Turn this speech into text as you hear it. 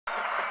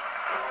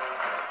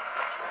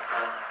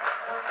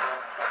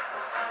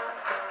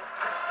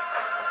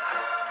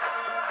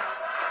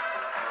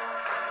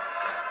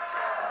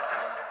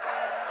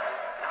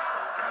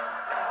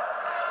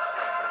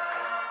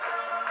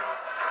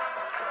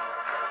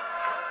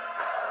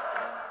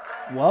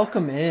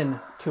Welcome in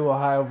to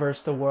Ohio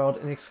vs. the World,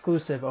 an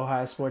exclusive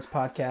Ohio sports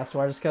podcast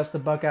where I discuss the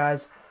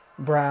Buckeyes,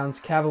 Browns,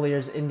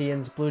 Cavaliers,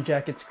 Indians, Blue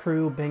Jackets,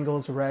 Crew,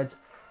 Bengals, Reds,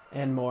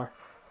 and more.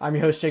 I'm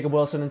your host, Jacob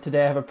Wilson, and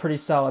today I have a pretty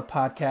solid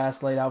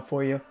podcast laid out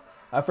for you.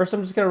 First,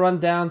 I'm just going to run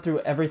down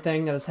through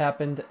everything that has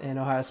happened in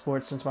Ohio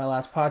sports since my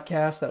last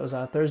podcast. That was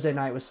Thursday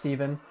night with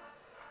Steven.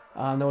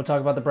 Then we'll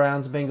talk about the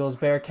Browns, Bengals,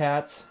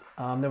 Bearcats.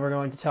 Then we're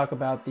going to talk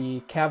about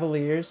the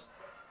Cavaliers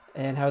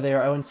and how they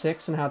are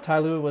 0-6 and how Ty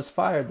Lue was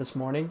fired this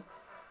morning.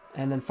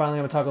 And then finally,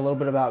 I'm going to talk a little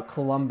bit about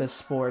Columbus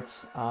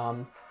sports,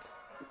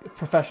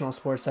 professional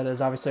sports, that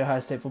is. Obviously, Ohio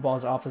State football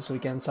is off this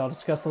weekend, so I'll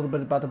discuss a little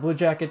bit about the Blue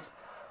Jackets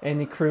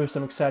and the Crew,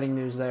 some exciting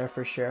news there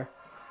for sure.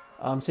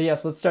 So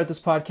let's start this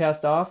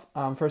podcast off.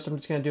 First, I'm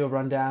just going to do a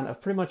rundown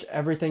of pretty much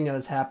everything that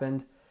has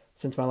happened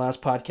since my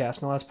last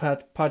podcast. My last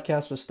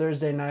podcast was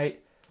Thursday night.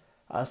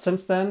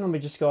 Since then, let me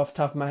just go off the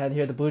top of my head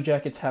here. The Blue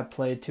Jackets have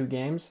played 2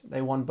 games.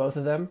 They won both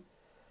of them.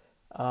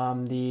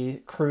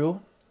 The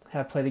Crew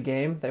have played a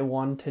game. They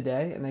won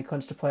today, and they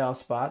clinched a playoff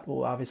spot.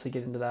 We'll obviously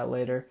get into that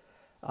later.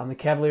 The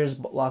Cavaliers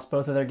lost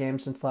both of their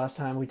games since last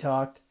time we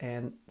talked,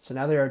 and so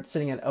now they are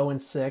sitting at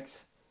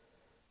 0-6.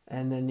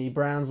 And then the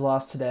Browns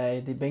lost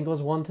today. The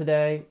Bengals won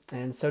today,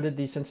 and so did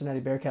the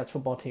Cincinnati Bearcats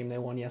football team. They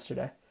won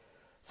yesterday.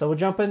 So we'll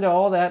jump into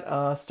all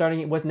that,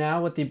 starting with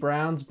the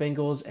Browns,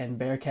 Bengals, and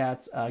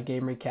Bearcats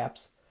game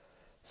recaps.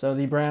 So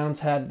the Browns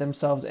had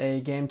themselves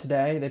a game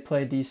today. They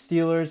played the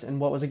Steelers in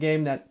what was a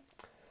game that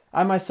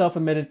I myself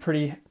admitted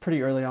pretty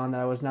early on that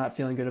I was not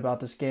feeling good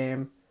about this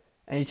game.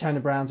 Anytime the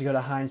Browns go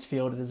to Heinz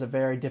Field, it is a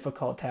very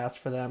difficult task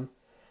for them.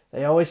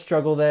 They always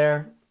struggle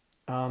there.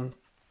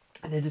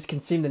 They just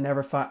can seem to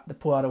never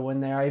pull out a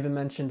win there. I even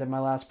mentioned in my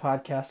last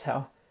podcast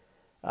how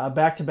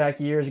back-to-back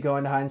years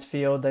going to Heinz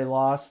Field, they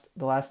lost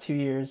the last 2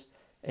 years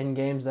in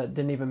games that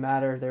didn't even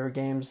matter. They were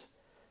games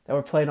that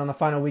were played on the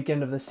final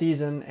weekend of the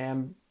season,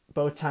 and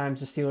both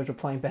times the Steelers were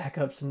playing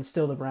backups, and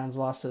still the Browns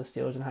lost to the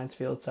Steelers in Heinz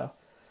Field. So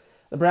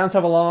the Browns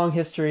have a long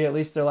history, at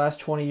least their last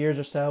 20 years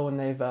or so, when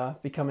they've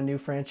become a new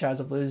franchise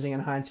of losing in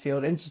Heinz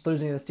Field and just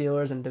losing to the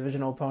Steelers and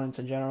divisional opponents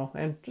in general,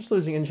 and just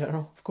losing in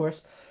general, of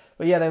course.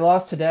 But yeah, they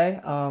lost today.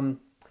 Some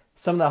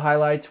of the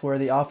highlights were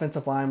the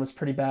offensive line was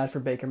pretty bad for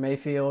Baker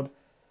Mayfield.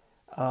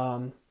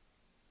 The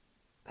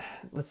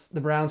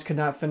Browns could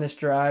not finish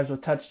drives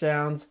with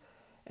touchdowns,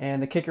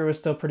 and the kicker was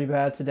still pretty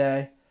bad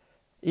today.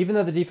 Even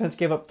though the defense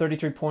gave up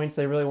 33 points,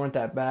 they really weren't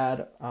that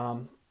bad.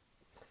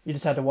 You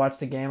just had to watch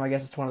the game. I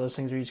guess it's one of those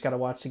things where you just got to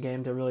watch the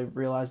game to really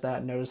realize that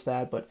and notice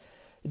that. But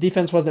the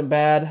defense wasn't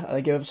bad.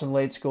 They gave up some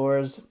late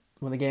scores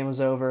when the game was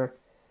over,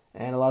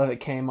 and a lot of it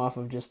came off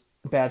of just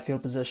bad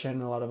field position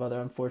and a lot of other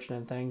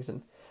unfortunate things.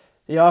 And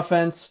the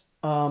offense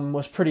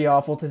was pretty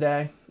awful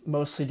today,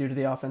 mostly due to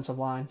the offensive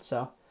line.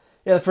 So,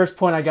 yeah, the first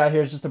point I got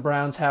here is just the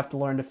Browns have to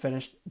learn to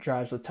finish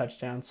drives with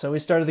touchdowns. So we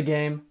started the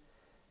game.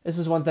 This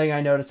is one thing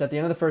I noticed. At the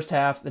end of the first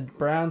half, the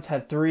Browns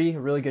had 3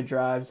 really good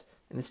drives,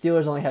 and the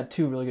Steelers only had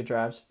 2 really good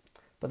drives.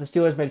 But the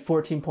Steelers made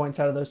 14 points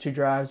out of those 2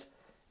 drives,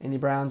 and the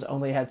Browns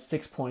only had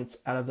 6 points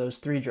out of those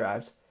 3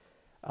 drives.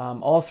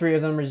 All 3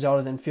 of them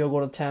resulted in field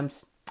goal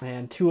attempts,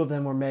 and 2 of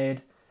them were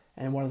made,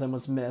 and 1 of them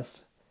was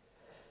missed.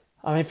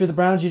 For the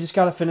Browns, you just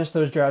got to finish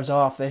those drives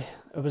off. It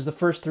was the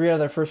first 3 out of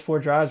their first 4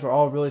 drives were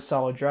all really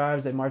solid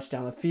drives. They marched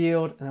down the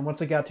field, and then once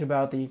they got to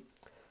about the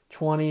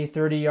 20,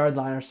 30-yard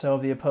line or so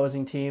of the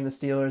opposing team, the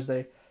Steelers,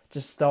 they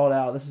just stalled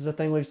out. This is a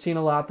thing we've seen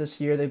a lot this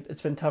year.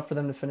 It's been tough for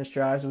them to finish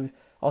drives. We've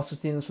also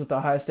seen this with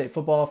Ohio State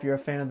football, if you're a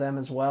fan of them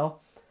as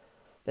well.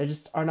 They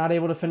just are not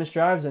able to finish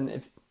drives,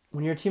 and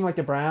when you're a team like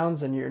the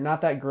Browns and you're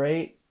not that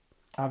great,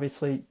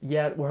 obviously,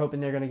 yet we're hoping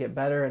they're going to get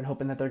better and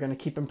hoping that they're going to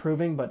keep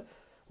improving, but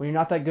when you're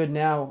not that good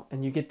now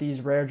and you get these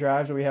rare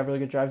drives where you have really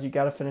good drives, you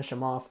got to finish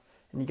them off,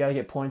 and you got to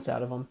get points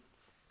out of them.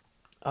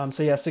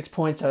 6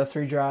 points out of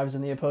 3 drives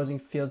in the opposing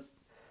fields.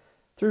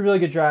 3 really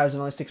good drives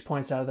and only 6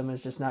 points out of them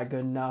is just not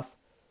good enough.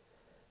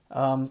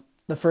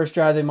 The first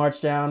drive they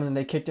marched down and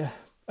they kicked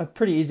a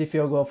pretty easy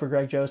field goal for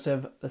Greg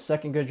Joseph. The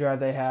second good drive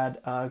they had,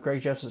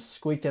 Greg Joseph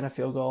squeaked in a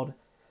field goal.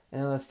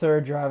 And then the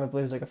third drive, I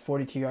believe, was like a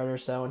 42-yarder or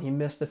so, and he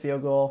missed the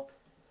field goal.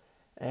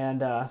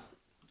 And I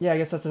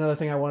guess that's another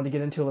thing I wanted to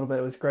get into a little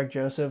bit with Greg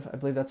Joseph. I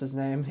believe that's his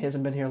name. He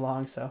hasn't been here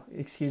long, so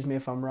excuse me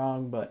if I'm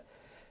wrong, but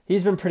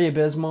he's been pretty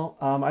abysmal.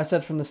 I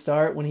said from the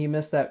start when he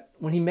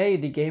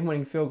made the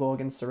game-winning field goal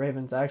against the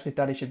Ravens, I actually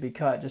thought he should be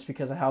cut just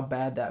because of how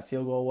bad that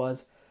field goal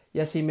was.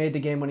 Yes, he made the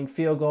game-winning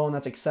field goal, and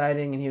that's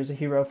exciting, and he was a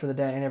hero for the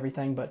day and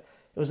everything, but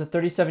it was a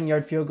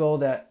 37-yard field goal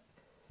that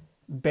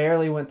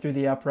barely went through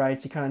the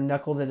uprights. He kind of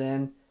knuckled it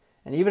in,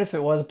 and even if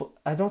it was,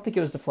 I don't think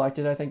it was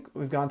deflected. I think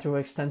we've gone through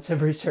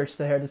extensive research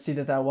there to see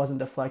that wasn't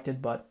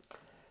deflected, but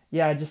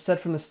yeah, I just said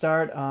from the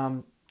start,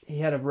 he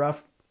had a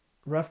rough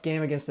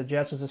game against the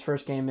Jets. Was his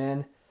first game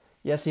in.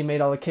 Yes, he made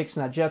all the kicks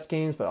in that Jets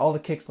games, but all the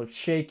kicks looked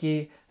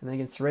shaky, and then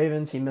against the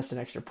Ravens, he missed an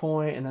extra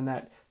point, and then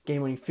that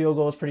game-winning field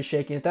goal was pretty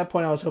shaky. At that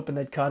point, I was hoping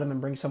they'd cut him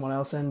and bring someone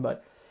else in,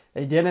 but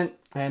they didn't.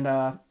 And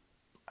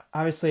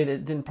obviously,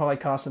 it didn't probably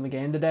cost him the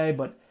game today,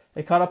 but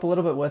they caught up a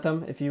little bit with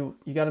him. If you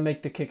got to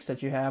make the kicks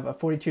that you have. A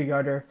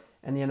 42-yarder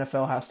in the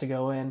NFL has to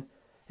go in.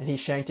 and he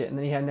shanked it. And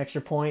then he had an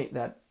extra point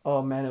that,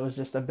 oh man, it was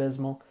just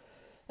abysmal.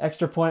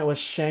 Extra point was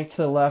shanked to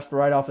the left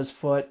right off his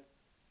foot.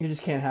 You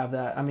just can't have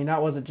that. I mean, it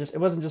wasn't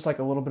just like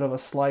a little bit of a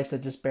slice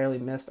that just barely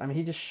missed. I mean,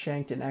 he just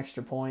shanked an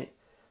extra point.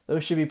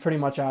 Those should be pretty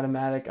much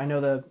automatic. I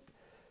know the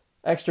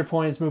extra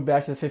point has moved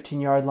back to the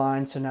 15-yard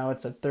line, so now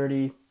it's a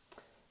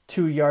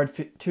 32-yard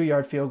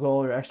field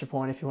goal or extra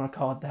point if you want to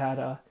call it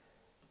that.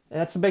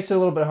 That makes it a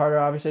little bit harder.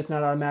 Obviously, it's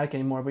not automatic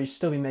anymore, but you should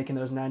still be making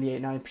those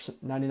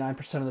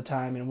 99% of the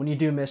time. And when you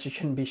do miss, you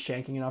shouldn't be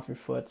shanking it off your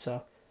foot.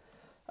 So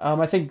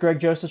I think Greg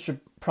Joseph should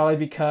probably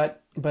be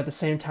cut, but at the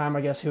same time,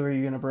 I guess who are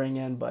you going to bring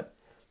in? But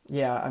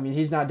yeah, I mean,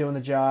 he's not doing the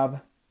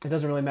job. It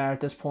doesn't really matter at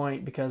this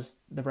point because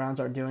the Browns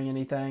aren't doing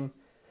anything.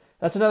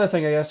 That's another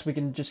thing, I guess, we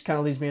can just kind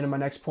of leads me into my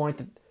next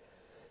point.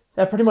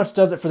 That pretty much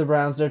does it for the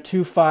Browns. They're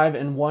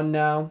 2-5-1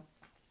 now.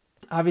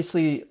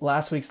 Obviously,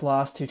 last week's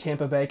loss to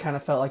Tampa Bay kind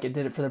of felt like it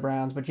did it for the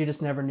Browns, but you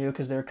just never knew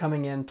because they were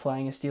coming in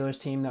playing a Steelers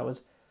team that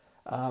was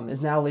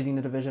is now leading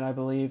the division, I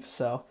believe.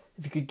 So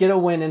if you could get a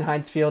win in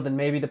Heinz Field, then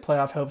maybe the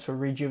playoff hopes were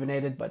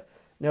rejuvenated. But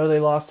no, they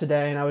lost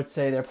today, and I would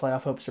say their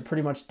playoff hopes are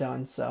pretty much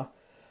done. So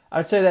I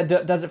would say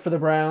that does it for the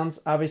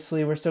Browns.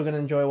 Obviously, we're still going to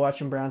enjoy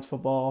watching Browns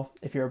football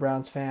if you're a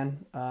Browns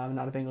fan. I'm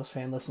not a Bengals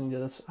fan listening to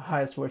this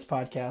Highest Sports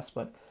podcast,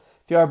 but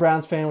if you are a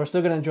Browns fan, we're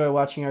still going to enjoy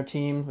watching our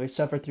team. We've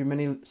suffered through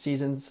many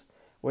seasons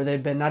where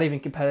they've been not even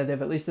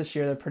competitive. At least this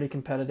year they're pretty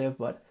competitive,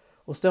 but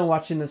we'll still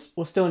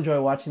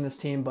enjoy watching this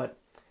team, but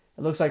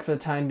it looks like for the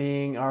time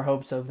being our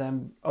hopes of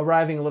them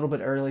arriving a little bit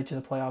early to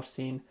the playoff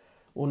scene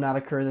will not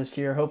occur this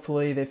year.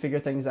 Hopefully they figure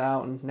things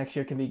out and next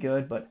year can be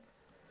good, but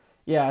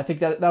yeah, I think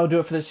that'll do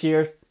it for this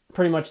year.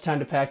 Pretty much time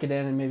to pack it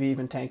in and maybe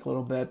even tank a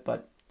little bit,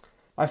 but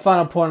my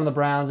final point on the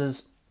Browns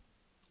is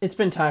it's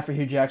been time for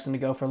Hugh Jackson to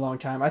go for a long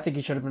time. I think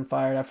he should have been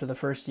fired after the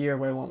first year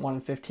where he went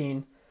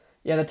 1-15.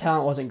 Yeah, the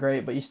talent wasn't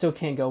great, but you still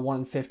can't go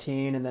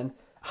 1-15, and then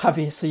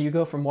obviously you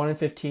go from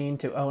 1-15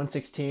 to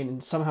 0-16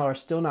 and somehow are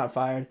still not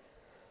fired.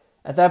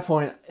 At that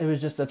point, it was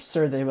just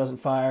absurd that he wasn't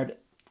fired,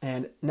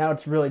 and now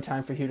it's really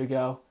time for Hugh to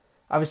go.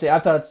 Obviously, I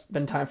thought it's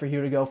been time for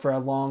Hugh to go for a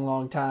long,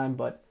 long time,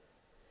 but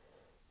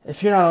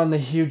if you're not on the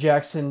Hugh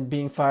Jackson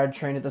being fired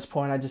train at this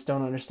point, I just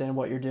don't understand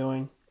what you're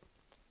doing.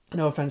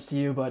 No offense to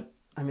you, but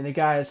I mean, the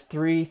guy has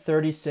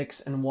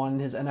 3-36-1 in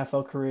his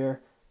NFL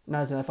career.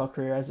 Not his NFL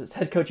career, as his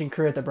head coaching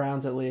career at the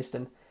Browns at least,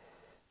 and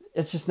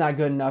it's just not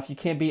good enough. You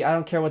can't be, I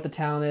don't care what the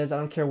talent is, I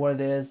don't care what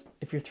it is.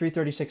 If you're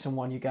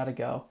 3-36-1, you got to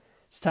go.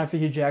 It's time for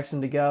Hugh Jackson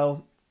to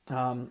go.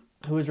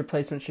 Who his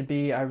replacement should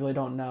be, I really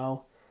don't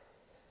know.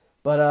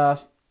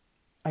 But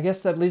I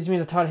guess that leads me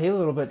to Todd Haley a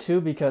little bit too,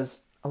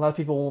 because a lot of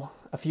people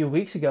a few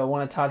weeks ago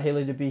wanted Todd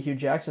Haley to be Hugh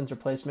Jackson's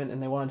replacement,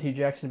 and they wanted Hugh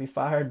Jackson to be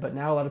fired, but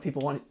now a lot of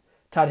people want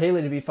Todd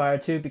Haley to be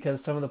fired too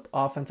because some of the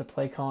offensive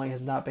play calling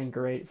has not been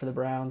great for the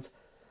Browns.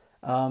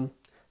 So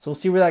we'll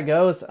see where that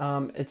goes.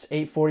 It's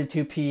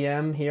 8:42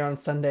 p.m. here on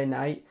Sunday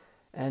night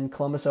in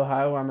Columbus,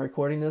 Ohio, where I'm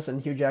recording this, and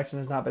Hugh Jackson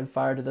has not been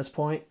fired to this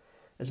point.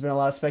 There's been a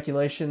lot of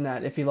speculation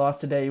that if he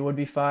lost today, he would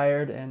be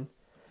fired, and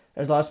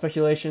there's a lot of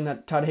speculation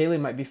that Todd Haley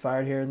might be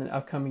fired here in the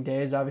upcoming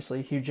days.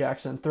 Obviously, Hugh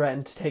Jackson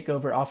threatened to take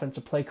over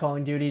offensive play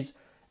calling duties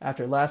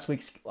after last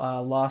week's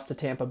loss to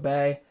Tampa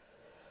Bay.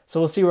 So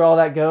we'll see where all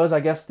that goes. I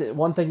guess the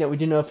one thing that we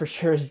do know for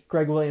sure is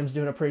Greg Williams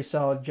doing a pretty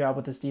solid job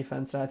with this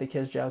defense, and I think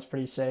his job's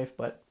pretty safe.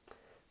 But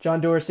John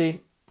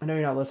Dorsey, I know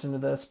you're not listening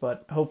to this,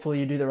 but hopefully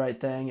you do the right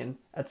thing and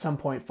at some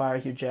point fire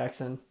Hugh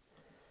Jackson.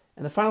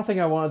 And the final thing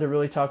I wanted to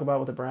really talk about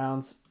with the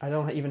Browns, I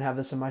don't even have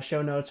this in my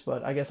show notes,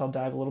 but I guess I'll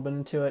dive a little bit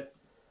into it.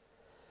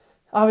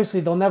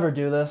 Obviously, they'll never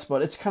do this,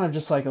 but it's kind of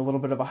just like a little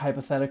bit of a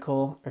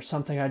hypothetical or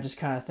something I just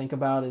kind of think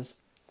about is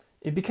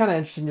it'd be kind of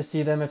interesting to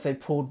see them if they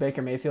pulled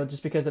Baker Mayfield,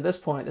 just because at this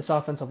point, this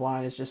offensive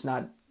line is just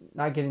not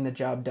getting the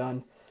job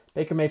done.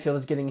 Baker Mayfield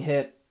is getting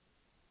hit.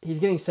 He's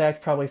getting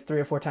sacked probably 3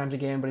 or 4 times a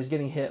game, but he's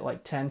getting hit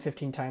like 10,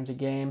 15 times a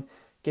game,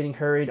 getting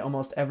hurried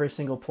almost every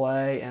single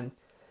play, and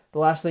the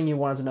last thing you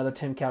want is another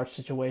Tim Couch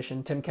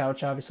situation. Tim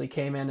Couch obviously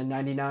came in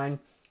 99,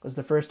 was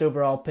the first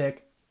overall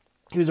pick.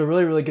 He was a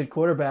really, really good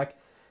quarterback,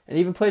 and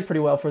even played pretty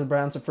well for the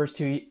Browns the first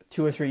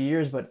two or 3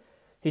 years, but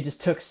he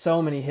just took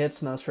so many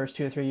hits in those first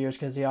 2 or 3 years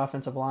because the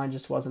offensive line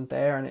just wasn't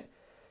there, and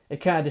it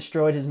kind of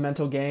destroyed his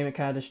mental game. It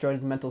kind of destroyed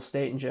his mental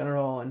state in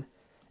general, and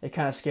it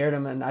kind of scared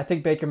him. And I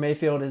think Baker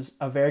Mayfield is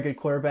a very good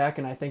quarterback,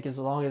 and I think as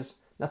long as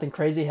nothing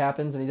crazy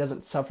happens and he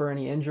doesn't suffer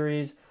any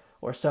injuries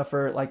or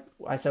suffer, like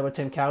I said with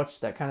Tim Couch,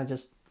 that kind of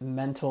just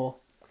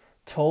mental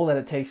toll that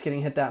it takes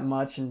getting hit that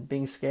much and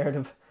being scared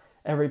of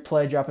every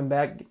play, dropping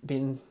back,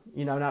 being,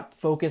 not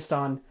focused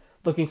on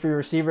looking for your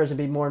receivers and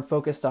being more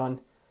focused on,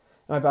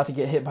 am I about to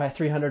get hit by a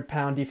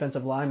 300-pound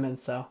defensive lineman?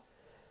 So,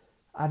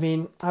 I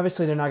mean,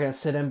 obviously they're not going to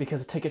sit him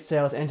because of ticket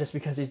sales and just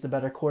because he's the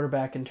better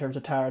quarterback in terms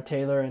of Tyrod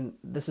Taylor, and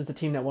this is the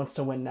team that wants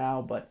to win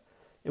now, but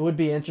it would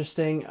be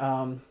interesting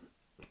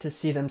to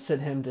see them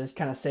sit him to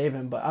kind of save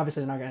him, but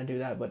obviously they're not going to do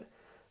that, but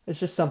it's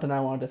just something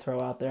I wanted to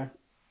throw out there.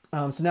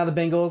 So now the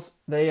Bengals,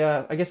 they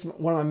I guess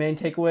one of my main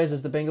takeaways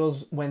is the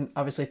Bengals win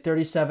obviously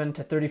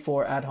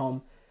 37-34 at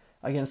home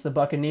against the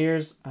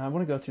Buccaneers. I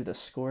want to go through the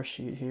score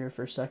sheet here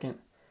for a second.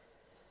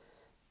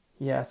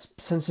 Yes,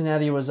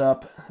 Cincinnati was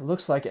up. It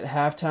looks like at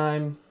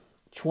halftime,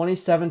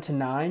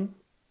 27-9,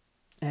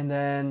 and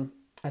then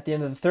at the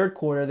end of the third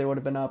quarter, they would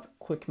have been up.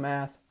 Quick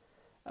math,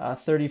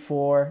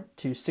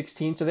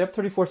 34-16. So they're up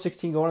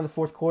 34-16 going in the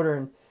fourth quarter,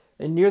 and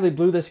they nearly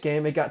blew this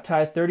game. It got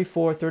tied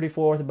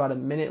 34-34 with about a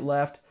minute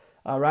left.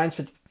 Ryan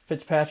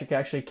Fitzpatrick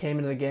actually came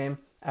into the game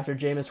after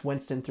Jameis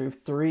Winston threw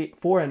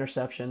 4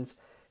 interceptions.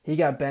 He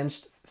got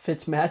benched.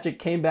 Fitzmagic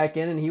came back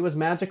in, and he was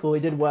magical. He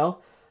did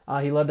well.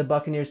 He led the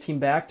Buccaneers team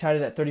back, tied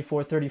it at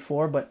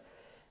 34-34, but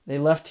they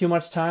left too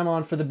much time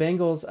on for the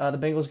Bengals. The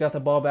Bengals got the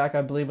ball back,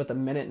 I believe, with a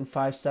minute and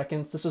 5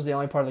 seconds. This was the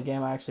only part of the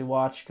game I actually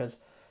watched because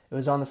it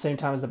was on the same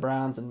time as the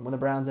Browns, and when the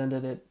Browns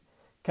ended, it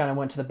kind of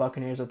went to the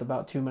Buccaneers with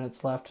about 2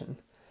 minutes left. And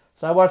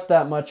so I watched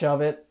that much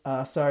of it.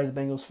 Sorry the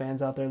Bengals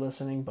fans out there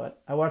listening,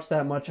 but I watched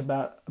that much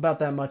about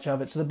that much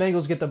of it. So the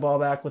Bengals get the ball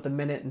back with a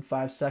minute and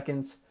 5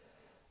 seconds.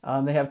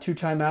 They have 2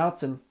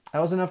 timeouts, and that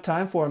was enough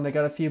time for them. They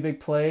got a few big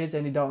plays.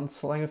 Andy Dalton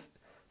sling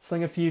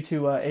a few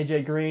to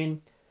A.J.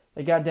 Green.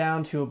 They got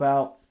down to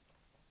about,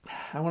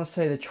 I want to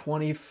say, the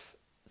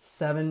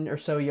 27 or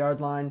so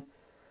yard line.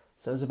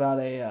 So it was about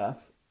a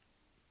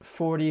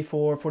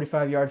 44,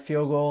 45-yard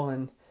field goal,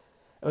 and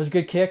it was a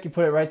good kick. He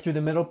put it right through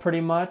the middle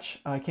pretty much.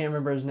 I can't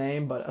remember his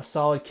name, but a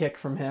solid kick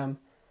from him.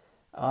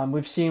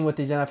 We've seen with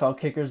these NFL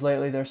kickers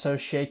lately, they're so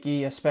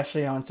shaky,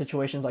 especially on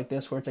situations like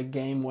this where it's a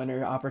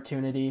game-winner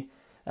opportunity.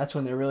 That's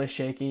when they're really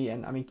shaky,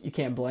 and I mean, you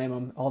can't blame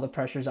them. All the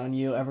pressure's on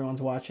you.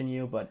 Everyone's watching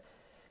you, but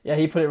yeah,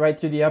 he put it right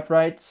through the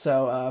uprights,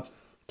 so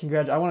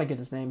congrats. I want to get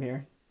his name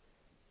here.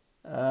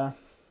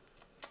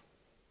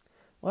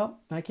 Well,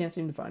 I can't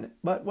seem to find it,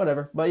 but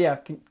whatever. But yeah,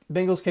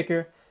 Bengals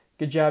kicker,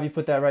 good job. You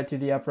put that right through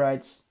the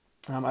uprights.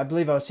 I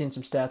believe I was seeing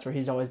some stats where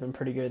he's always been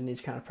pretty good in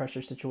these kind of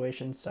pressure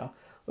situations, so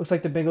looks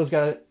like the Bengals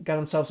got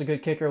themselves a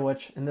good kicker,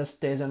 which in this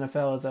day's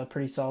NFL is a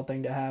pretty solid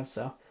thing to have,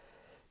 so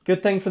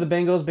good thing for the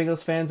Bengals.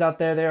 Bengals fans out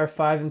there, they are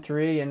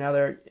 5-3, and now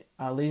they're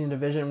leading the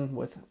division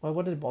with, well,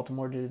 what did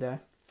Baltimore do today?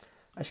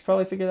 I should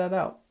probably figure that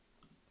out.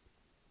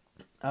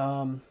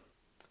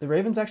 The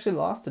Ravens actually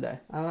lost today.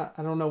 I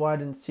don't know why I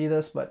didn't see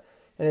this, but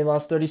they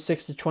lost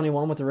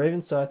 36-21 with the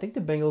Ravens, so I think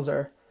the Bengals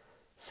are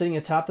sitting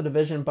atop the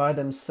division by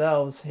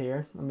themselves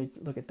here. Let me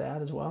look at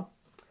that as well.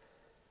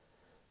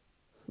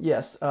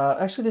 Yes,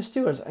 actually the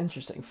Steelers,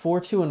 interesting.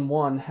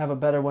 4-2-1 have a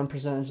better win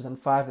percentage than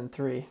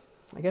 5-3.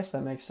 I guess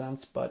that makes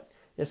sense, but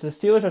yes, the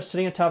Steelers are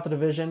sitting atop the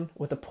division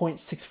with a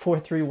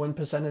 .643 win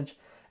percentage,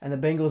 and the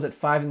Bengals at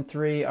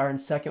 5-3 are in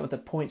second with a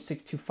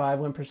 .625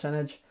 win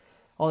percentage.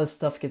 All this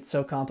stuff gets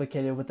so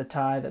complicated with the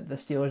tie that the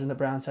Steelers and the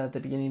Browns had at the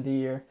beginning of the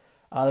year.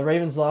 The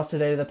Ravens lost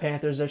today to the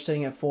Panthers. They're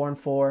sitting at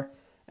 4-4,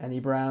 and the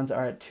Browns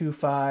are at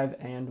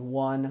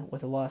 2-5-1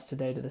 with a loss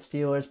today to the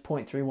Steelers,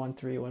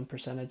 .313 win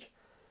percentage.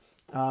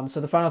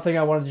 So the final thing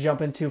I wanted to jump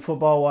into,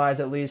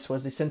 football-wise at least,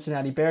 was the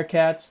Cincinnati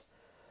Bearcats.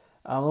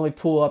 Let me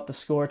pull up the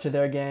score to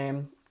their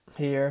game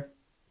here.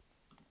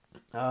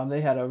 They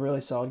had a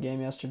really solid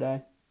game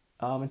yesterday.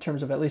 In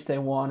terms of at least they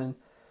won and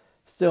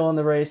still in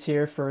the race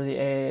here for the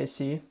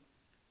AAC.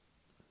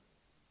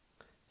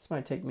 This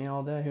might take me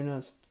all day, who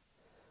knows.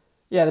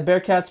 Yeah, the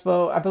Bearcats,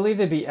 I believe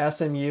they beat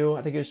SMU.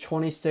 I think it was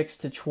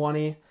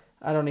 26-20.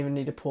 I don't even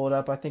need to pull it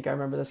up. I think I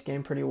remember this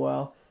game pretty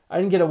well. I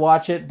didn't get to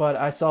watch it, but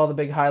I saw the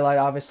big highlight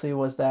obviously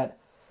was that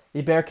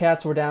the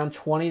Bearcats were down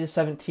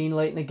 20-17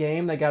 late in the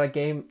game. They got a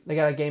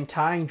game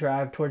tying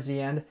drive towards the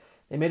end.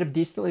 They made a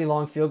decently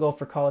long field goal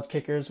for college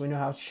kickers. We know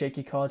how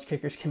shaky college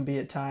kickers can be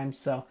at times,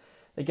 so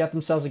they got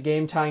themselves a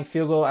game-tying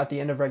field goal at the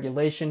end of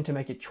regulation to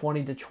make it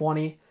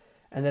 20-20.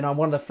 And then on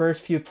one of the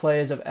first few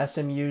plays of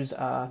SMU's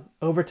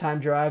overtime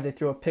drive, they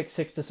threw a pick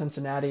six to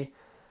Cincinnati.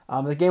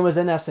 The game was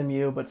in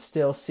SMU, but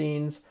still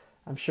scenes.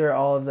 I'm sure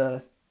all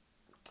the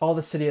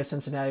city of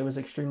Cincinnati was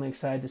extremely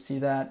excited to see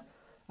that.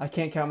 I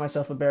can't count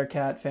myself a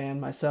Bearcat fan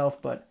myself,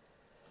 but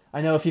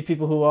I know a few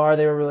people who are.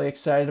 They were really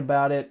excited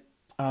about it.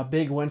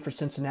 Big win for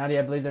Cincinnati.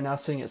 I believe they're now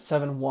sitting at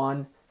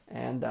 7-1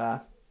 and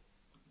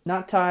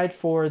not tied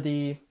for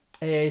the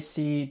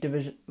AAC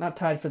division, not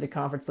tied for the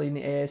conference lead in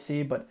the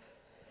AAC, but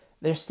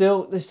they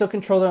still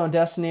control their own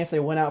destiny. If they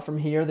win out from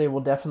here, they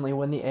will definitely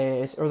win the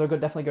AAC, or they'll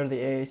definitely go to the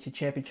AAC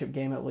championship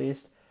game at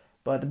least.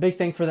 But the big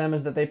thing for them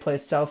is that they play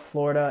South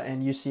Florida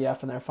and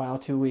UCF in their final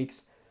 2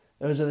 weeks.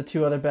 Those are the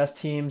 2 other best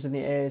teams in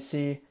the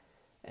AAC,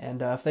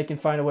 and if they can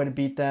find a way to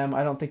beat them,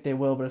 I don't think they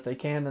will, but if they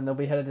can, then they'll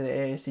be headed to the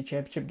AAC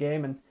championship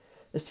game. And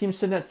this team's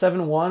sitting at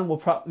 7-1,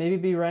 will maybe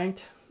be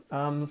ranked.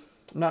 I'm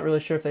not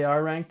really sure if they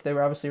are ranked. They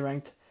were obviously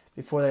ranked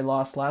before they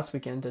lost last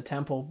weekend to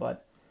Temple,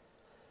 but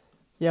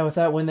yeah, with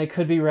that win, they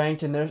could be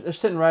ranked, and they're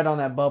sitting right on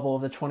that bubble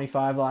of the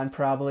 25 line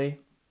probably.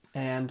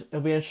 And it'll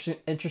be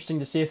interesting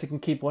to see if they can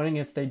keep winning.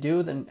 If they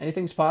do, then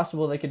anything's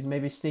possible. They could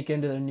maybe sneak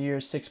into their New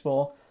Year's Six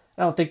Bowl.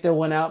 I don't think they'll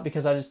win out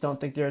because I just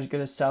don't think they're as good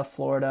as South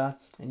Florida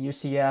and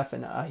UCF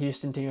and a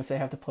Houston team if they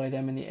have to play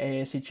them in the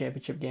AAC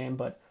championship game.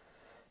 But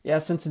yeah,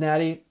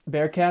 Cincinnati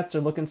Bearcats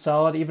are looking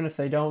solid. Even if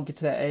they don't get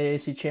to that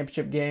AAC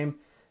championship game,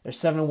 they're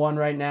 7-1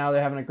 right now.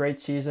 They're having a great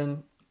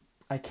season.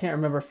 I can't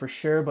remember for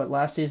sure, but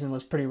last season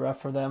was pretty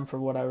rough for them for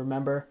what I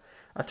remember.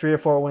 A 3 or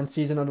 4 win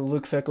season under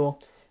Luke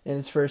Fickell. in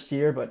his first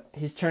year, but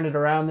he's turned it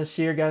around this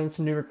year, got in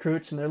some new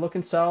recruits, and they're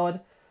looking solid.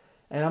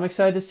 And I'm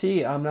excited to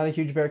see. I'm not a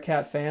huge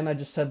Bearcat fan, I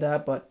just said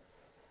that, but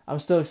I'm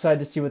still excited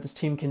to see what this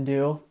team can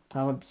do.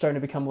 I'm starting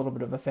to become a little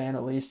bit of a fan,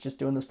 at least, just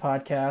doing this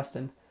podcast,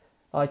 and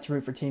I like to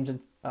root for teams in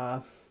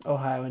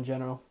Ohio in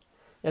general.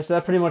 Yeah, so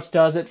that pretty much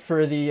does it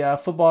for the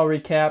football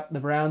recap. The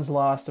Browns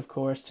lost, of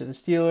course, to the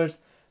Steelers.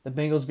 The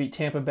Bengals beat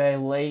Tampa Bay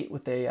late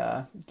with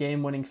a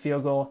game-winning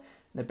field goal.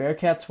 The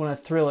Bearcats won a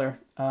thriller,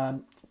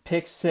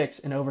 pick 6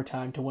 in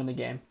overtime to win the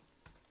game.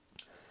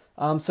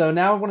 So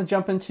now I want to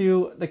jump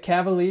into the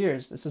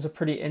Cavaliers. This is a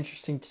pretty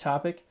interesting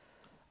topic.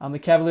 The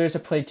Cavaliers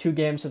have played 2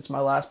 games since my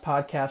last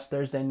podcast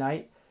Thursday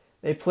night.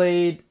 They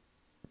played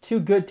 2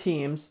 good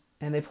teams,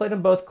 and they played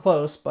them both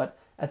close, but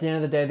at the end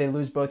of the day, they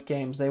lose both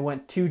games. They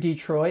went to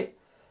Detroit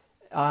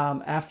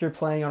after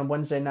playing on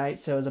Wednesday night,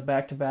 so it was a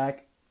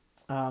back-to-back.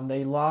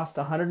 They lost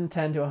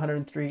 110 to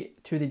 103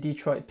 to the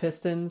Detroit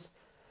Pistons.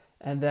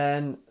 And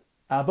then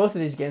both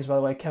of these games, by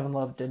the way, Kevin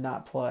Love did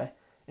not play.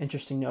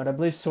 Interesting note. I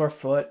believe sore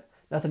foot.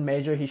 Nothing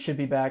major. He should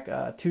be back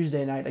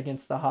Tuesday night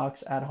against the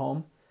Hawks at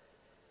home.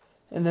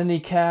 And then the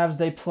Cavs,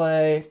 they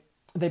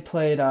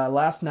played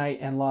last night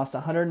and lost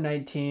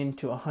 119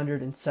 to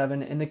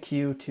 107 in the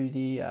Q to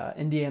the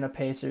Indiana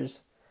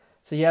Pacers.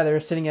 So yeah, they were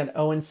sitting at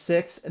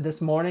 0-6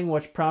 this morning,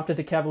 which prompted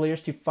the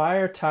Cavaliers to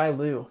fire Ty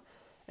Lue.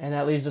 And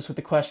that leaves us with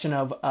the question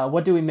of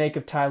what do we make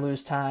of Ty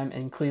Lue's time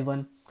in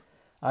Cleveland?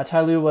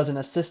 Ty Lue was an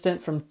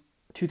assistant from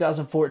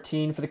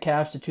 2014 for the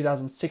Cavs to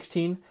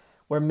 2016,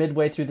 where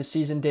midway through the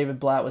season, David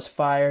Blatt was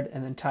fired,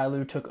 and then Ty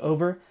Lue took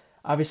over.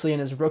 Obviously, in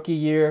his rookie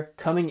year,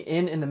 coming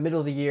in the middle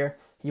of the year,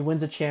 he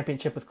wins a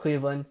championship with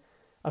Cleveland.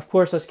 Of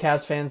course, us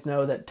Cavs fans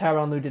know that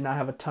Tyronn Lue did not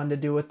have a ton to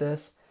do with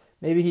this.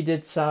 Maybe he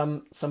did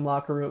some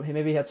locker room.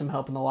 Maybe he had some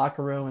help in the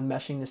locker room and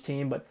meshing this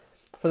team, but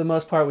for the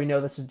most part, we know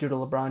this is due to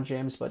LeBron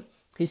James. But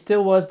he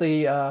still was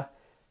the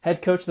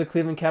head coach of the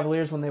Cleveland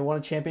Cavaliers when they won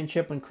a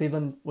championship, when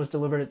Cleveland was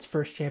delivered its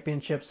first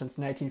championship since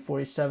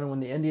 1947 when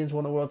the Indians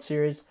won the World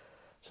Series.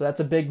 So that's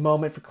a big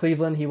moment for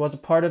Cleveland. He was a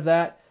part of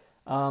that.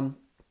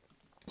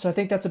 So I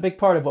think that's a big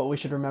part of what we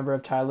should remember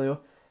of Ty Lue.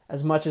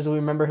 As much as we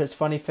remember his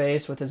funny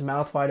face with his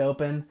mouth wide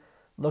open,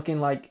 looking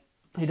like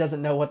he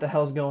doesn't know what the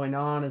hell's going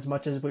on, as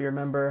much as we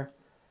remember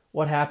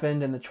what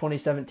happened in the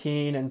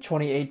 2017 and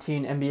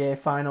 2018 NBA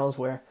Finals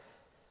where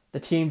the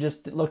team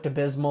just looked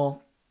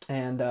abysmal.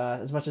 And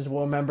as much as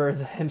we'll remember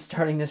him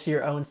starting this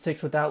year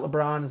 0-6 without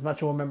LeBron, as much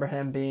as we'll remember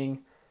him being,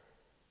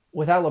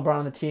 without LeBron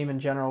on the team in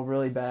general,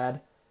 really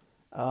bad,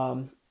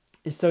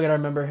 you still got to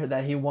remember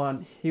that he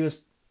won. He was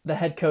the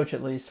head coach,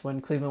 at least,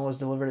 when Cleveland was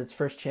delivered its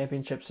first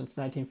championship since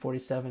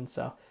 1947.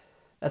 So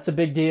that's a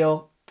big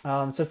deal.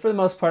 So for the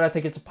most part, I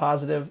think it's a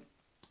positive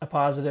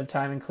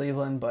time in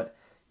Cleveland. But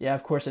yeah,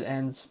 of course it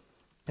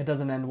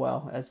doesn't end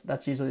well.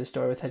 That's usually the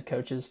story with head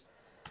coaches.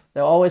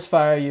 They'll always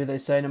fire you, they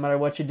say, no matter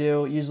what you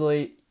do.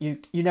 Usually, you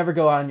never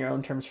go out on your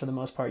own terms for the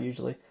most part,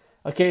 usually.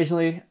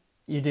 Occasionally,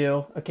 you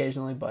do,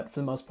 but for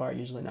the most part,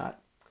 usually not.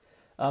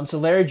 So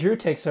Larry Drew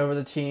takes over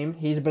the team.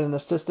 He's been an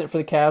assistant for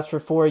the Cavs for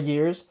 4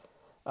 years,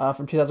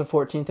 from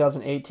 2014 to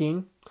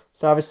 2018.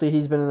 So obviously,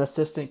 he's been an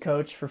assistant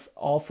coach for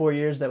all 4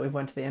 years that we've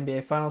went to the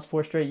NBA Finals,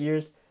 4 straight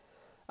years.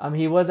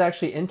 He was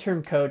actually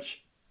interim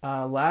coach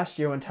last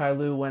year when Ty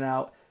Lue went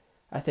out.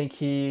 I think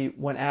he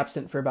went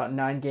absent for about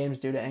 9 games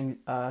due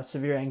to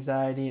severe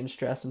anxiety and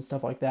stress and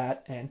stuff like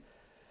that. And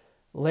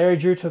Larry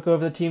Drew took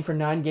over the team for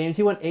 9 games.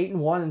 He went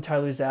 8-1 in Ty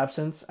Lue's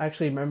absence. I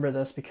actually remember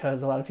this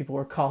because a lot of people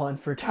were calling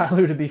for Ty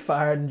Lue to be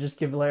fired and just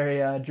give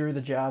Larry Drew the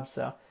job.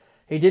 So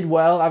he did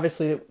well.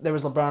 Obviously, there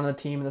was LeBron on the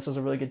team, and this was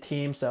a really good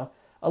team. So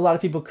a lot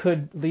of people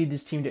could lead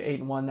this team to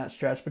 8-1 that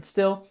stretch. But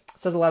still, it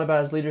says a lot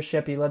about his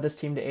leadership. He led this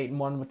team to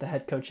 8-1 with the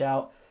head coach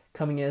out,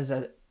 coming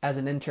in as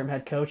an interim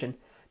head coach. And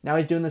now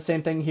he's doing the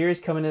same thing here. He's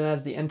coming in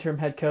as the interim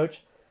head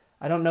coach.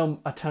 I don't know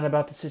a ton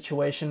about the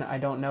situation. I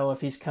don't know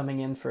if he's coming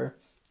in for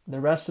the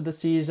rest of the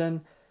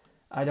season.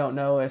 I don't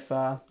know if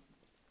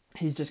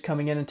he's just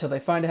coming in until they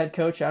find a head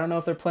coach. I don't know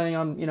if they're planning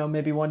on,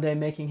 maybe one day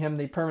making him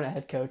the permanent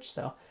head coach.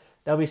 So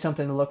that'll be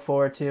something to look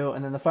forward to.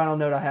 And then the final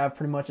note I have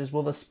pretty much is,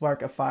 will this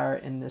spark a fire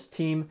in this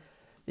team?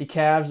 The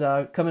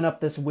Cavs, coming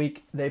up this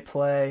week, they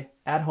play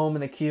at home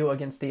in the Q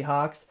against the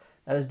Hawks.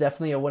 That is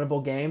definitely a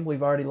winnable game.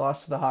 We've already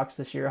lost to the Hawks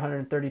this year,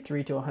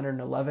 133 to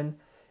 111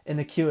 in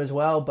the Q as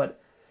well.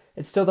 But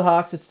it's still the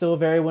Hawks. It's still a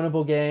very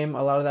winnable game.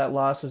 A lot of that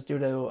loss was due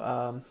to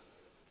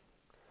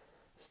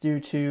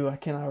I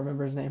cannot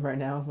remember his name right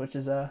now, which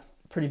is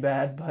pretty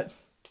bad. But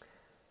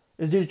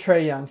it was due to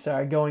Trae Young.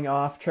 Going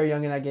off. Trae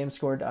Young in that game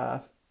scored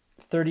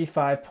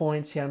 35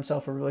 points. He had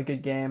himself a really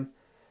good game.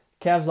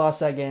 Cavs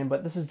lost that game,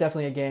 but this is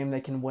definitely a game they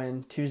can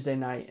win Tuesday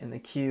night in the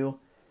Q.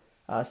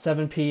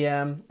 7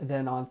 p.m.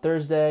 Then on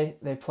Thursday,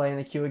 they play in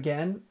the Q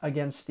again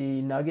against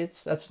the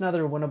Nuggets. That's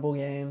another winnable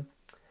game,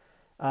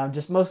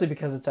 just mostly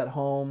because it's at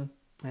home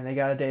and they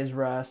got a day's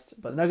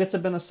rest. But the Nuggets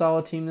have been a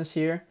solid team this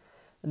year.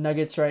 The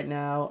Nuggets right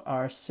now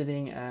are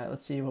sitting at,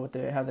 let's see what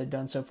they have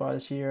done so far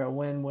this year. A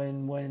win.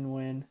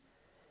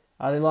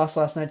 They lost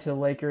last night to the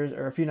Lakers,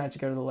 or a few nights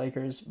ago to the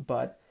Lakers,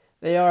 but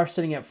They are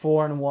sitting at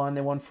 4-1.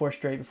 They won 4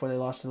 straight before they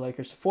lost to the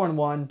Lakers. So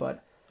 4-1,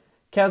 but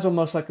Cavs will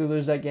most likely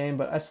lose that game,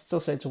 but I still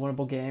say it's a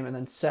winnable game. And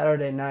then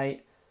Saturday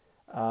night,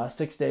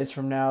 6 days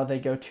from now, they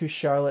go to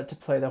Charlotte to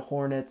play the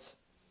Hornets,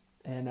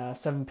 and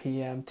 7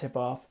 p.m.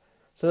 tip-off.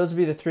 So those will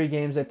be the 3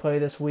 games they play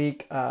this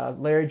week.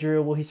 Larry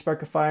Drew, will he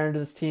spark a fire into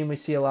this team? We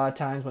see a lot of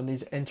times when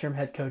these interim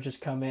head coaches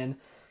come in,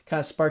 kind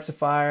of sparks a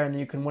fire, and then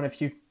you can win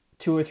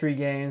 2 or 3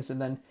 games,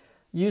 and then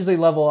usually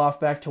level off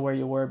back to where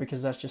you were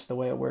because that's just the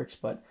way it works.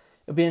 But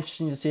it'll be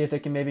interesting to see if they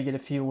can maybe get a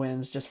few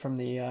wins just from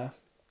the, I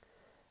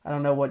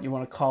don't know what you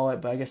want to call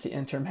it, but I guess the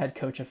interim head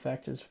coach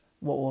effect is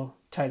what we'll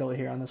title it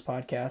here on this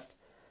podcast.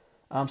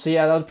 So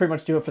yeah, that'll pretty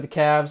much do it for the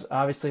Cavs.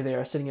 Obviously, they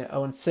are sitting at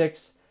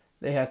 0-6.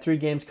 They have 3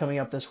 games coming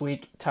up this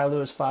week. Ty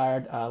Lue is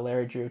fired. Ty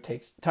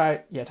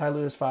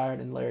Lue is fired,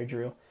 and Larry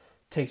Drew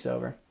takes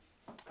over.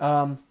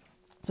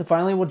 So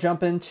finally, we'll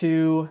jump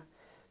into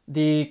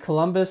the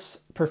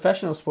Columbus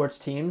professional sports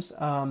teams.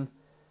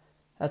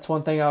 That's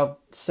one thing I'll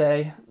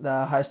say.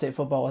 The Ohio State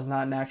football was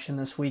not in action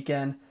this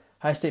weekend.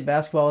 Ohio State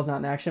basketball is not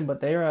in action,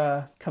 but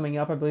they're coming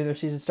up. I believe their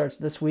season starts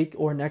this week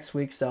or next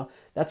week, so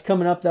that's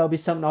coming up. That'll be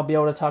something I'll be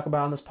able to talk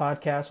about on this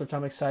podcast, which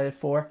I'm excited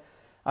for.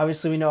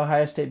 Obviously, we know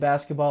Ohio State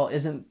basketball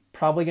isn't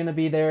probably going to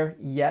be there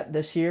yet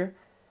this year.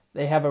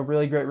 They have a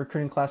really great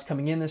recruiting class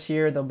coming in this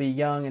year. They'll be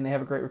young, and they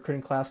have a great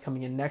recruiting class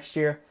coming in next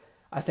year.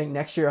 I think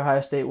next year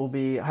Ohio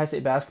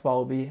State basketball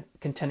will be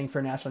contending for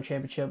a national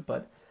championship,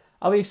 but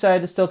I'll be excited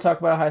to still talk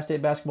about Ohio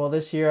State basketball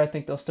this year. I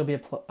think they'll still be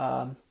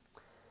going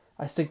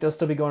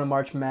to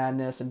March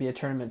Madness and be a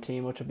tournament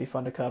team, which will be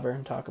fun to cover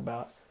and talk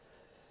about.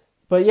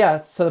 But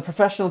yeah, so the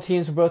professional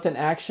teams were both in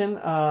action,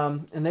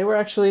 and they were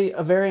actually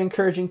a very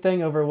encouraging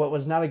thing over what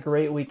was not a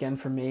great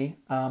weekend for me,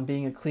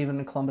 being a Cleveland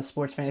and Columbus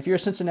sports fan. If you're a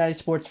Cincinnati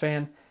sports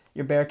fan,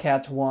 your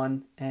Bearcats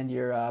won and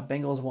your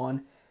Bengals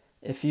won.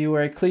 If you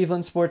were a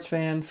Cleveland sports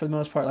fan, for the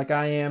most part, like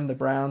I am, the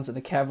Browns and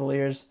the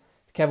Cavaliers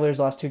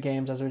lost 2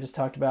 games, as we just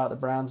talked about. The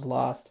Browns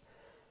lost.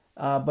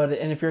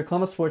 And if you're a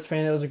Columbus sports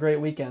fan, it was a great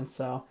weekend.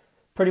 So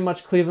pretty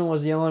much Cleveland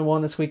was the only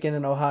one this weekend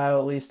in Ohio,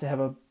 at least, to have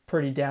a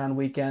pretty down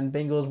weekend.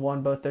 Bengals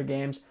won both their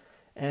games.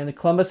 And the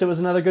Columbus, it was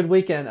another good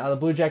weekend. The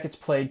Blue Jackets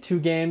played 2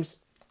 games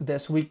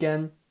this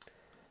weekend.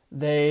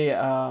 They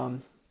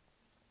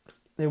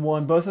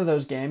won both of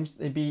those games.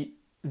 They beat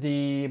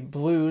the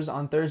Blues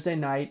on Thursday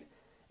night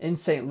in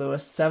St.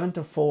 Louis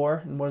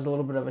 7-4, and was a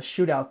little bit of a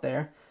shootout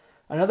there.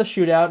 Another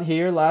shootout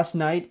here last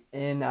night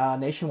in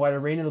Nationwide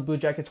Arena. The Blue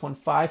Jackets won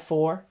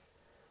 5-4.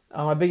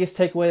 My biggest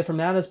takeaway from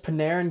that is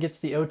Panarin gets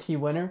the OT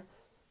winner.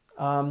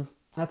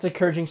 That's an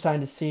encouraging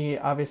sign to see.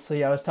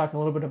 Obviously, I was talking a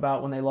little bit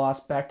about when they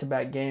lost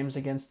back-to-back games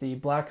against the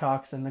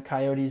Blackhawks and the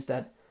Coyotes,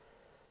 that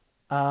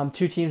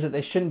 2 teams that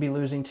they shouldn't be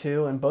losing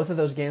to, and both of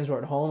those games were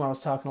at home. I was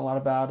talking a lot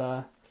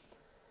about,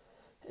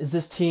 is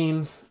this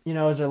team,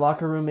 is there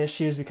locker room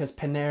issues because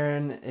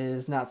Panarin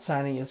is not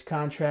signing his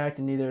contract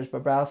and neither is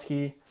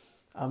Bobrovsky?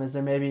 Is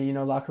there maybe,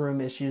 locker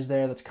room issues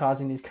there that's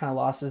causing these kind of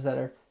losses that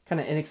are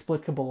kind of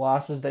inexplicable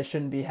losses? They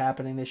shouldn't be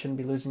happening. They shouldn't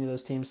be losing to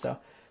those teams. So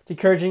it's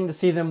encouraging to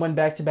see them win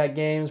back-to-back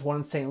games, one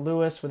in St.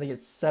 Louis where they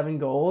get 7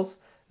 goals.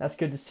 That's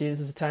good to see. This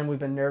is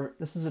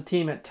a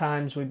team at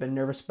times we've been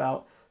nervous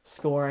about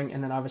scoring,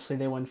 and then obviously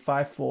they win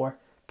 5-4.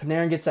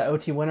 Panarin gets that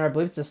OT winner. I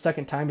believe it's the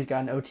second time he's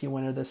got an OT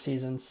winner this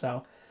season,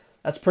 so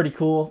that's pretty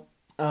cool.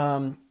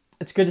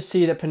 It's good to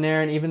see that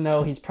Panarin, even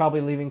though he's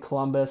probably leaving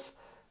Columbus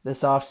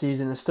this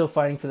offseason, is still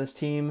fighting for this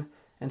team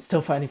and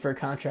still fighting for a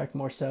contract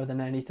more so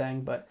than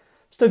anything, but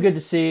still good to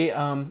see.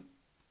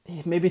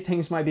 Maybe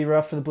things might be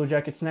rough for the Blue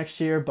Jackets next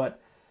year, but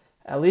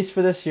at least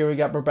for this year, we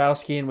got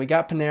Bobrovsky and we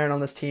got Panarin on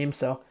this team,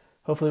 so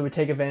hopefully we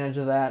take advantage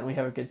of that and we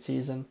have a good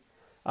season.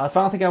 The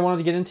final thing I wanted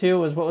to get into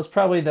was what was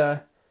probably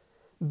the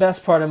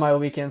best part of my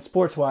weekend,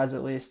 sports-wise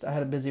at least. I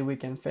had a busy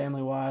weekend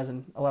family-wise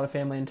and a lot of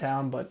family in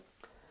town, but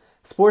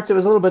sports, it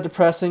was a little bit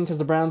depressing because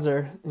the Browns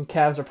and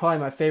Cavs are probably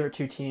my favorite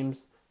 2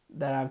 teams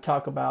that I'm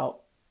talking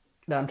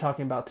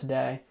about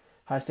today.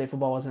 Ohio State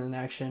football wasn't in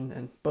action,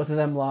 and both of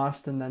them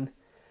lost,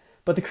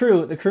 but the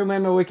crew made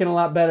my weekend a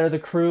lot better. The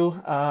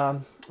crew,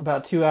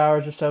 about 2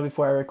 hours or so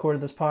before I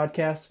recorded this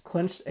podcast,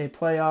 clinched a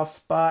playoff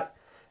spot.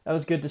 That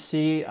was good to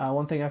see.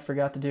 One thing I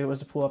forgot to do was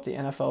to pull up the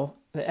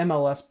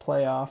MLS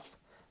playoff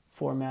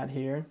format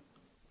here.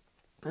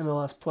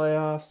 MLS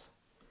playoffs.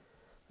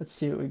 Let's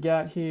see what we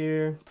got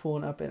here.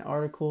 Pulling up an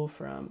article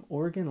from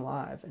Oregon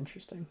Live.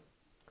 Interesting.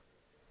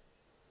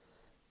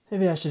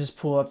 Maybe I should just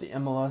pull up the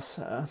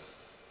MLS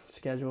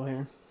schedule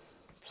here.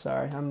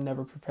 Sorry, I'm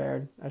never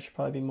prepared. I should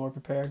probably be more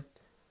prepared.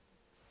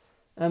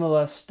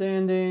 MLS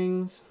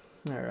standings.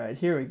 All right,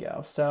 here we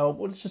go. So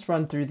let's just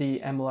run through the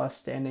MLS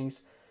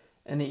standings.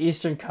 In the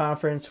Eastern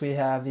Conference, we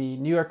have the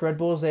New York Red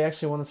Bulls. They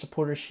actually won the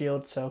Supporters'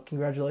 Shield, so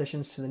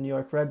congratulations to the New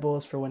York Red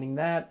Bulls for winning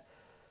that.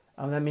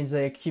 That means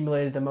they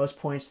accumulated the most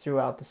points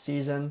throughout the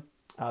season,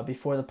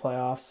 before the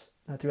playoffs,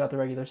 throughout the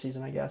regular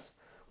season, I guess,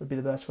 would be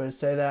the best way to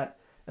say that.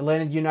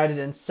 Atlanta United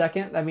in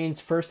second. That means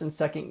first and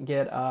second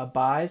get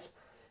byes.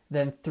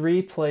 Then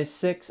 3 plays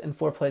 6 and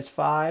 4 plays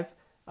 5.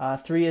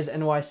 3 is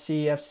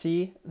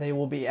NYCFC. They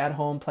will be at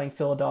home playing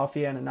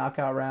Philadelphia in a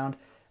knockout round.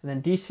 And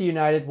then DC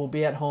United will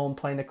be at home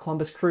playing the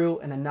Columbus Crew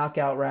in a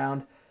knockout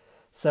round.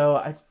 So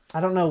I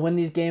don't know when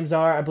these games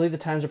are. I believe the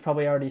times are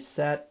probably already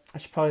set. I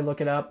should probably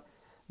look it up.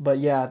 But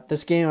yeah,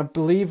 this game I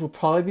believe will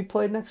probably be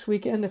played next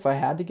weekend if I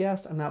had to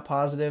guess. I'm not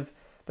positive.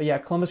 But yeah,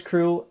 Columbus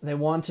Crew, they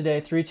won today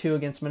 3-2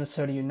 against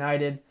Minnesota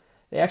United.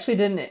 They actually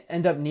didn't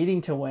end up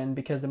needing to win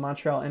because the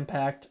Montreal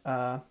Impact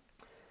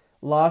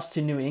lost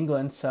to New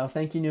England. So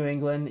thank you, New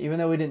England. Even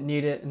though we didn't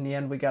need it, in the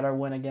end we got our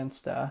win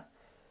against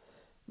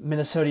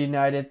Minnesota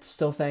United.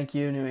 Still thank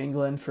you, New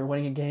England, for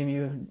winning a game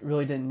you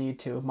really didn't need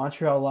to.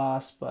 Montreal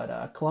lost,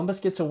 but Columbus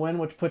gets a win,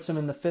 which puts them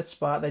in the 5th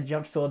spot. They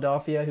jumped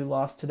Philadelphia, who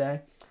lost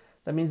today.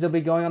 That means they'll be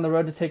going on the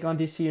road to take on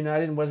DC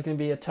United in what is going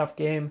to be a tough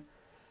game.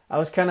 I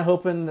was kind of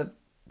hoping that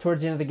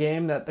towards the end of the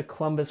game that the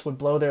Columbus would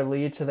blow their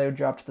lead so they would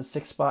drop to the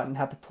 6th spot and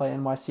have to play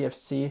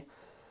NYCFC.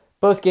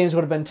 Both games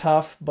would have been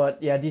tough,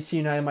 but yeah, DC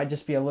United might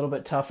just be a little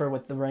bit tougher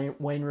with the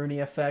Wayne Rooney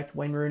effect.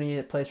 Wayne Rooney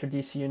that plays for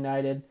DC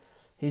United,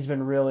 he's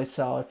been really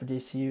solid for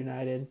DC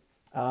United.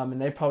 And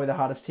they're probably the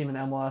hottest team in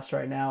MLS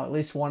right now, at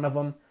least one of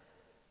them.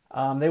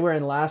 They were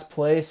in last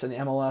place in the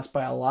MLS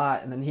by a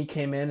lot, and then he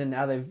came in, and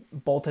now they've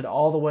bolted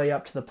all the way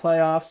up to the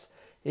playoffs.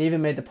 They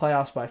even made the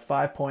playoffs by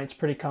 5 points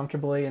pretty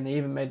comfortably, and they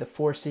even made the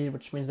 4 seed,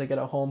 which means they get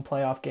a home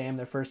playoff game,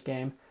 their first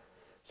game.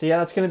 So yeah,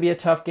 that's going to be a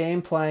tough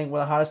game, playing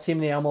with the hottest team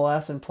in the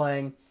MLS and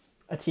playing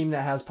a team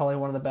that has probably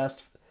one of the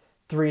best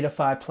 3 to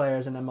 5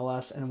 players in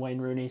MLS and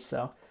Wayne Rooney.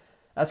 So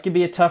that's going to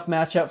be a tough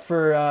matchup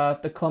for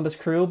the Columbus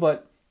Crew,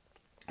 but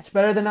it's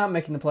better than not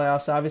making the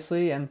playoffs,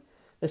 obviously, and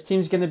this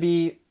team's going to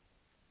be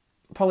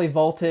probably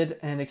vaulted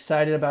and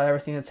excited about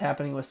everything that's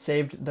happening with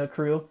Saved the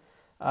Crew,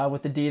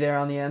 with the D there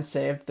on the end,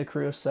 Saved the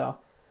Crew. So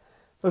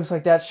looks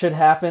like that should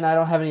happen. I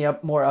don't have any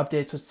more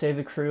updates with Save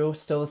the Crew.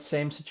 Still the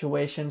same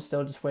situation.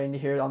 Still just waiting to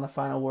hear it on the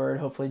final word.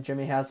 Hopefully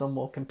Jimmy Haslam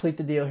will complete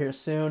the deal here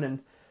soon, and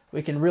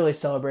we can really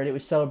celebrate it. We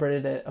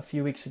celebrated it a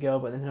few weeks ago,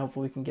 but then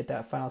hopefully we can get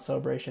that final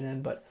celebration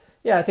in. But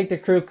yeah, I think the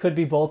Crew could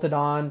be bolted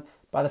on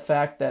by the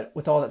fact that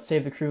with all that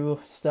Save the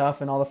Crew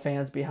stuff and all the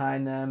fans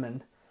behind them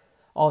and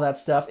all that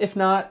stuff. If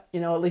not,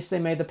 at least they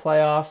made the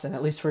playoffs, and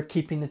at least we're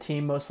keeping the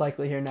team most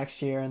likely here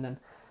next year, and then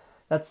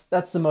that's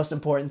the most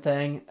important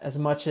thing. As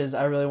much as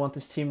I really want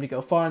this team to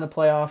go far in the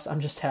playoffs, I'm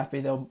just happy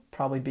they'll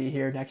probably be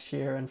here next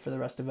year and for the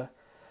rest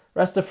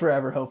of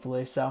forever,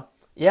 hopefully. So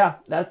yeah,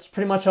 that's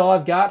pretty much all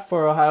I've got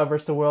for Ohio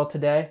versus the World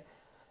today.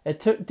 It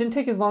didn't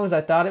take as long as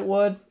I thought it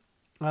would.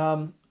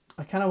 I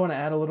kind of want to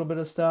add a little bit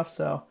of stuff,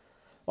 so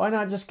why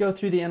not just go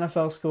through the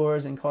NFL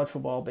scores and college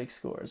football big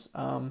scores.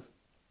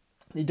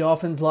 The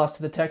Dolphins lost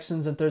to the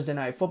Texans in Thursday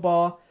Night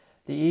Football.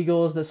 The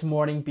Eagles this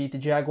morning beat the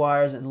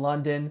Jaguars in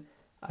London.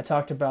 I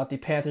talked about the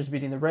Panthers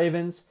beating the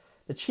Ravens.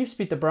 The Chiefs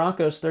beat the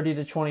Broncos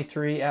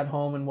 30-23 at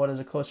home in what is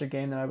a closer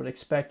game than I would have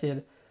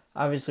expected.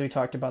 Obviously, we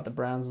talked about the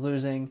Browns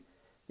losing.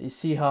 The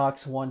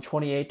Seahawks won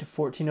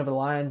 28-14 over the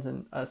Lions,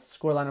 and a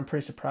scoreline I'm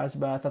pretty surprised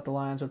about. I thought the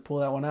Lions would pull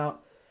that one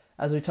out.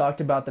 As we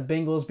talked about, the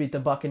Bengals beat the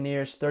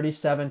Buccaneers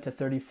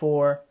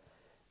 37-34.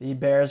 The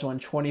Bears won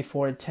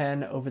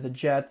 24-10 over the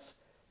Jets.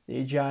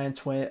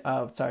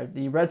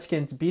 The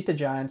Redskins beat the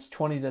Giants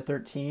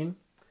 20-13.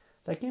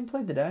 That game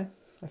played today.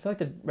 I feel like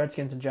the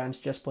Redskins and Giants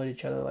just played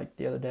each other like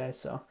the other day,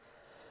 so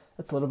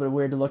that's a little bit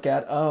weird to look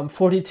at.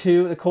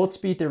 The Colts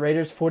beat the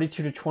Raiders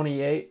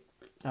 42-28.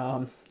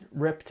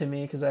 Rip to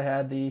me because I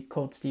had the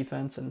Colts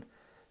defense and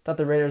thought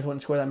the Raiders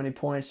wouldn't score that many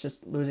points,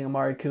 just losing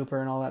Amari Cooper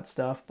and all that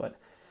stuff. But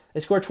they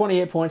scored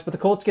 28 points, but the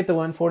Colts get the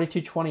win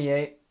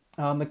 42-28.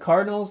 The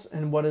Cardinals,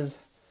 in what is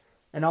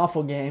an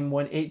awful game,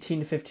 won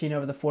 18-15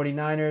 over the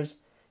 49ers.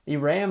 The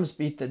Rams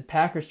beat the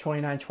Packers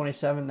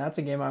 29-27. That's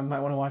a game I might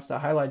want to watch the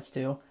highlights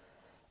to.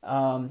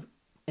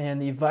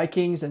 And the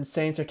Vikings and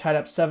Saints are tied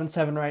up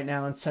 7-7 right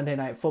now in Sunday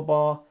Night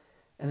Football.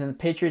 And then the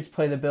Patriots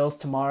play the Bills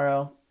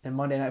tomorrow in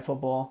Monday Night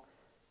Football.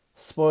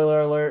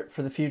 Spoiler alert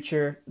for the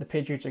future, the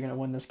Patriots are going to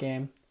win this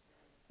game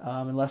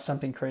unless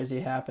something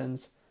crazy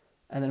happens.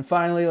 And then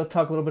finally, we'll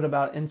talk a little bit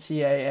about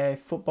NCAA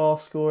football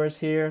scores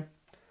here.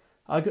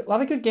 A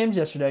lot of good games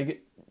yesterday.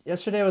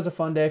 Yesterday was a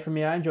fun day for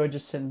me. I enjoyed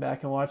just sitting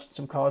back and watching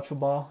some college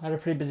football. I had a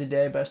pretty busy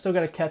day, but I still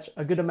got to catch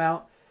a good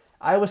amount.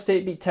 Iowa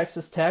State beat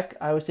Texas Tech.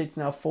 Iowa State's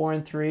now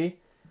 4-3.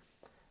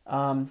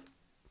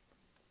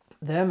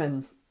 Them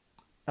and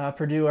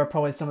Purdue are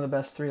probably some of the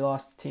best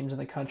 3-loss teams in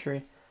the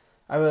country.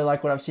 I really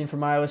like what I've seen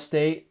from Iowa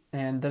State,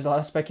 and there's a lot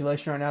of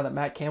speculation right now that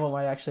Matt Campbell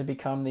might actually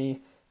become the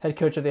head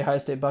coach of the Ohio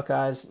State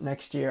Buckeyes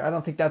next year. I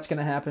don't think that's going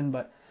to happen,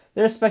 but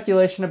there's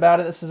speculation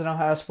about it. This is an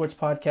Ohio sports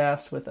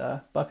podcast with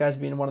Buckeyes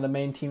being one of the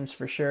main teams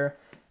for sure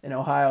in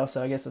Ohio,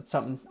 so I guess it's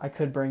something I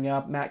could bring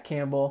up. Matt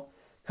Campbell,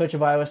 coach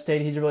of Iowa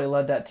State, he's really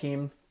led that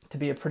team to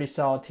be a pretty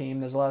solid team.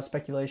 There's a lot of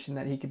speculation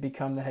that he could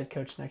become the head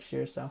coach next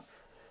year, so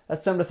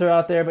that's something to throw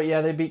out there. But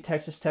yeah, they beat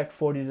Texas Tech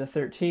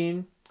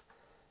 40-13.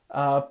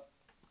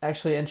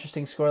 Actually,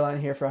 interesting scoreline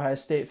here for Ohio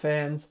State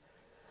fans.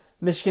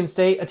 Michigan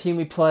State, a team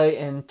we play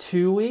in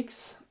 2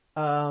 weeks,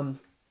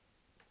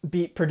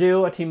 beat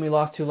Purdue, a team we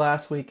lost to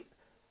last week.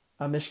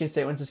 Michigan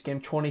State wins this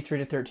game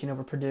 23-13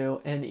 over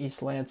Purdue in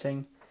East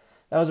Lansing.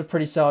 That was a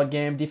pretty solid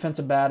game,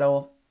 defensive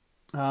battle.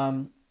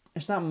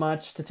 there's not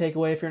much to take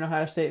away if you're an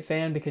Ohio State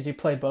fan because you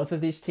play both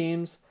of these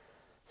teams.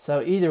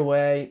 So either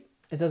way,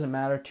 it doesn't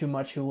matter too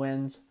much who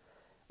wins.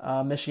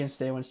 Michigan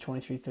State wins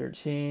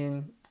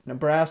 23-13.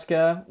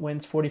 Nebraska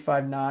wins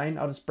 45-9.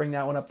 I'll just bring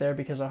that one up there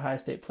because Ohio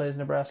State plays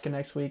Nebraska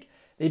next week.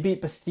 They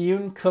beat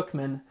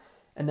Bethune-Cookman,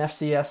 an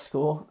FCS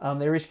school.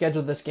 They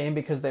rescheduled this game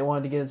because they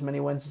wanted to get as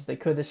many wins as they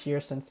could this year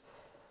since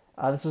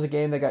this was a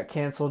game that got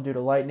canceled due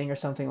to lightning or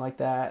something like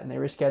that, and they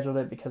rescheduled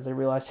it because they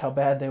realized how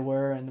bad they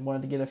were and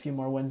wanted to get a few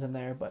more wins in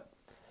there. But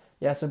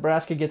yes,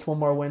 Nebraska gets one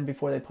more win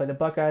before they play the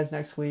Buckeyes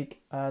next week,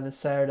 this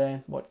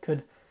Saturday. What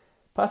could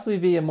possibly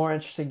be a more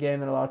interesting game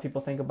than a lot of people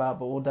think about,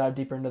 but we'll dive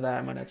deeper into that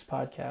in my next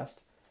podcast.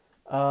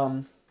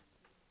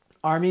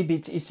 Army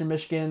beats Eastern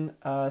Michigan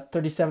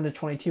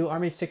 37-22.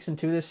 Army's 6-2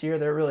 this year.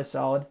 They're really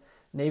solid.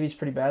 Navy's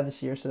pretty bad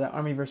this year, so that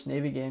Army versus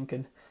Navy game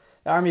could...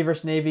 The Army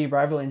versus Navy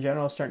rivalry in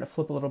general is starting to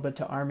flip a little bit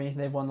to Army.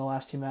 They've won the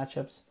last two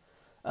matchups.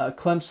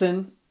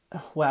 Clemson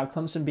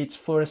beats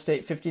Florida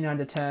State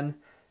 59-10.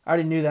 I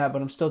already knew that,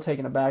 but I'm still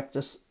taken aback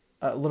just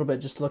a little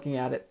bit just looking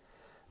at it.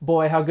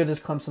 Boy, how good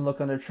does Clemson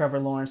look under Trevor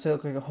Lawrence? They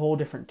look like a whole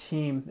different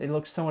team. They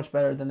look so much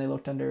better than they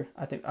looked under,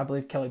 I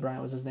believe Kelly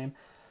Bryant was his name.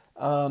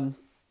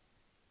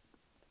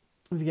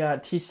 We've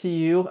got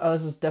TCU.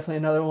 This is definitely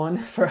another one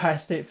for Ohio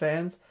State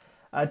fans.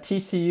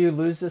 TCU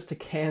loses to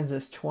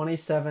Kansas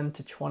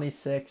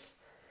 27-26.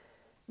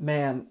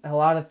 Man, a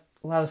lot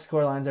of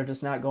score lines are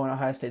just not going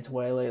Ohio State's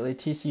way lately.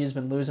 TCU's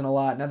been losing a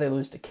lot. Now they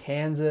lose to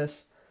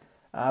Kansas.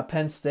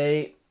 Penn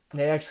State,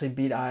 they actually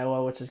beat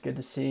Iowa, which is good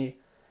to see.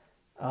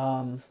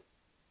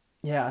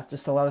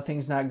 Just a lot of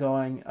things not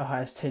going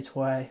Ohio State's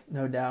way,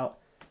 no doubt.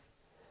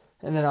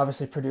 And then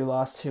obviously Purdue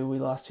lost two. We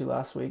lost two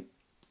last week.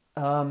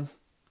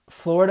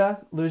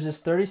 Florida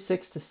loses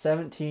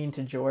 36-17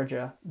 to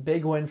Georgia.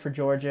 Big win for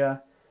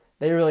Georgia.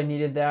 They really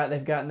needed that.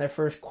 They've gotten their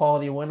first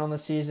quality win on the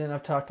season.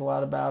 I've talked a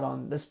lot about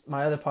on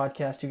my other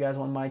podcast, You Guys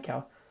Won Mike,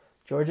 how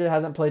Georgia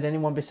hasn't played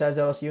anyone besides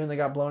LSU, and they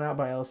got blown out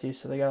by LSU,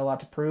 so they got a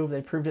lot to prove.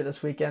 They proved it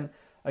this weekend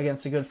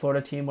against a good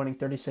Florida team, winning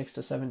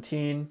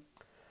 36-17.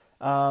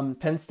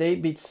 Penn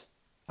State beats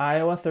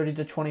Iowa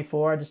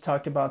 30-24. I just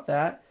talked about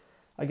that.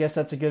 I guess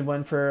that's a good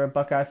win for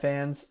Buckeye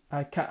fans.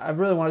 I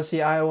really want to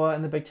see Iowa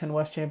in the Big Ten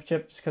West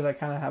Championship just because I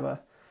kind of have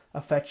a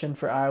affection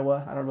for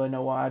Iowa. I don't really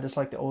know why. I just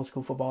like the old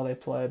school football they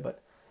play,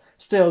 but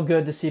still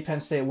good to see Penn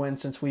State win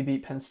since we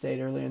beat Penn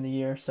State earlier in the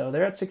year. So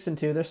they're at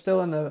 6-2. They're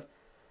still in the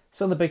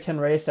Big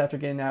Ten race after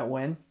getting that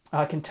win.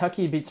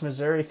 Kentucky beats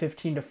Missouri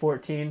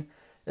 15-14.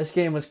 This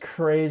game was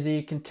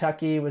crazy.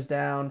 Kentucky was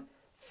down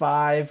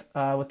 5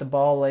 with the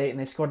ball late, and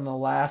they scored in the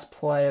last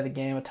play of the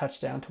game a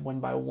touchdown to win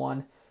by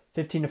 1.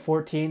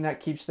 15-14,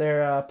 that keeps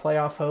their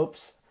playoff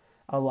hopes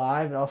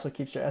alive. It also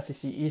keeps their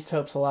SEC East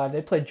hopes alive.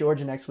 They play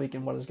Georgia next week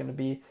in what is going to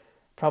be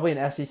probably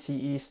an SEC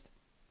East,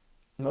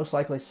 most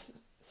likely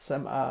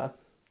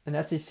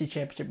an SEC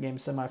championship game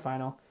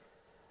semifinal.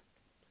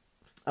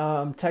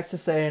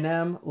 Texas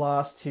A&M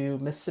lost to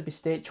Mississippi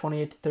State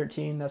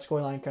 28-13. That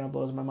scoreline kind of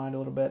blows my mind a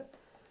little bit.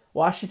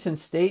 Washington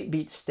State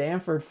beat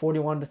Stanford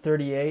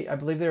 41-38. I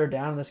believe they were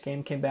down in this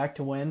game, came back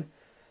to win.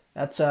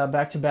 That's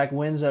back-to-back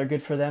wins that are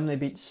good for them. They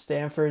beat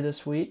Stanford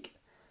this week,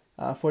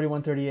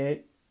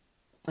 41-38.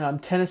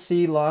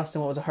 Tennessee lost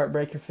in what was a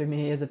heartbreaker for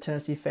me as a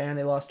Tennessee fan.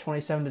 They lost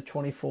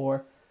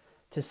 27-24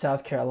 to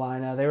South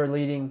Carolina. They were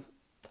leading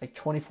like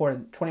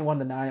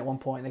 21-9 at one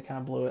point. They kind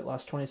of blew it.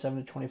 Lost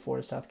 27-24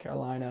 to South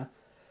Carolina.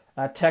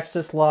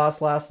 Texas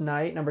lost last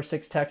night, number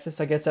 6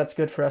 Texas. I guess that's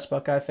good for us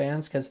Buckeye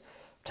fans because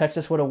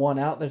Texas would have won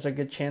out. There's a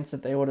good chance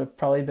that they would have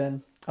probably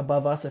been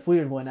above us if we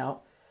would win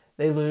out.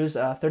 They lose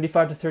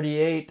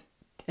 35-38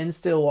 in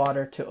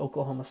Stillwater to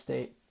Oklahoma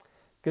State.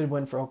 Good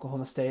win for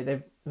Oklahoma State.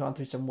 They've gone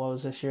through some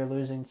woes this year,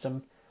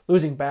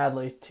 losing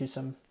badly to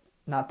some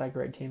not that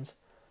great teams.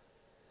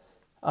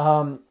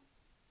 I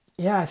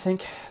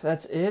think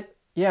that's it.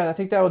 Yeah, I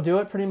think that will do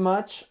it pretty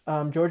much.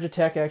 Georgia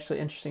Tech, actually,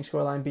 interesting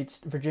scoreline,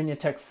 beats Virginia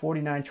Tech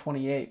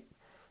 49-28.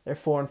 They're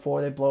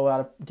 4-4. They blow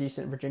out a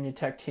decent Virginia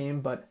Tech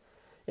team, but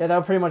yeah,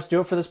 that'll pretty much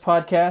do it for this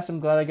podcast. I'm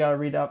glad I got to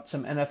read out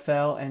some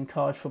NFL and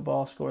college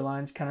football score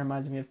lines. Kind of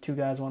reminds me of Two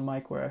Guys, One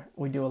Mic, where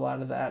we do a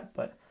lot of that.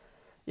 But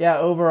yeah,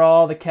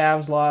 overall, the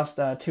Cavs lost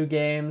 2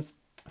 games,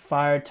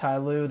 fired Ty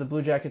Lue. The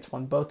Blue Jackets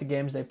won both the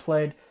games they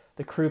played.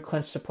 The Crew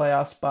clinched a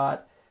playoff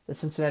spot. The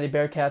Cincinnati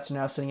Bearcats are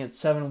now sitting at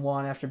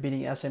 7-1 after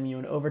beating SMU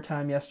in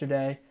overtime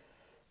yesterday.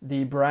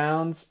 The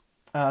Browns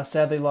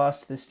sadly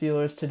lost to the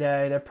Steelers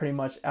today. They're pretty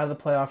much out of the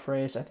playoff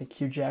race. I think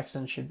Hugh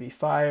Jackson should be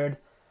fired.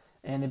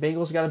 And the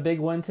Bengals got a big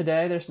win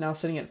today. They're now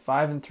sitting at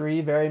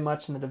 5-3, very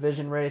much in the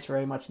division race,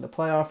 very much in the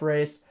playoff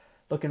race.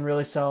 Looking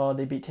really solid.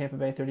 They beat Tampa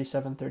Bay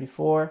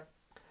 37-34.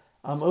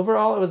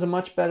 Overall, it was a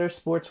much better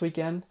sports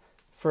weekend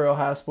for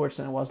Ohio sports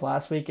than it was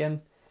last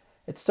weekend.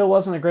 It still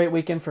wasn't a great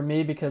weekend for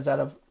me because out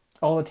of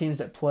all the teams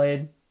that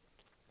played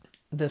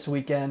this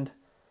weekend,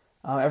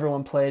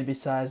 everyone played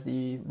besides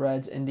the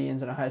Reds,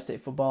 Indians, and Ohio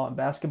State football and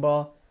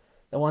basketball.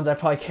 The ones I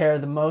probably care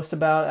the most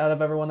about out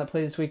of everyone that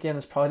played this weekend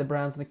is probably the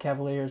Browns and the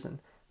Cavaliers, and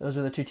those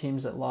were the 2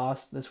 teams that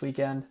lost this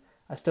weekend.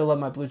 I still love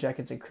my Blue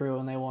Jackets and Crew,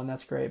 and they won.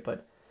 That's great.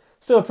 But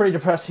still a pretty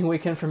depressing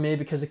weekend for me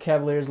because the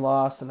Cavaliers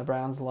lost and the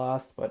Browns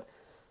lost. But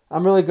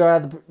I'm really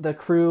glad the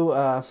Crew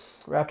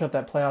wrapped up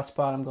that playoff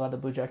spot. I'm glad the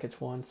Blue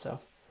Jackets won. So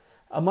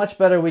a much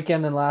better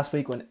weekend than last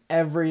week when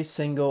every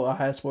single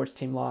Ohio sports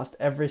team lost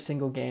every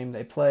single game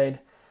they played.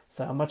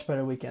 So a much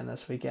better weekend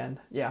this weekend.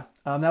 Yeah,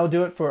 that will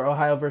do it for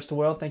Ohio versus the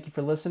World. Thank you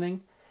for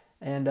listening,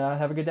 and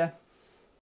have a good day.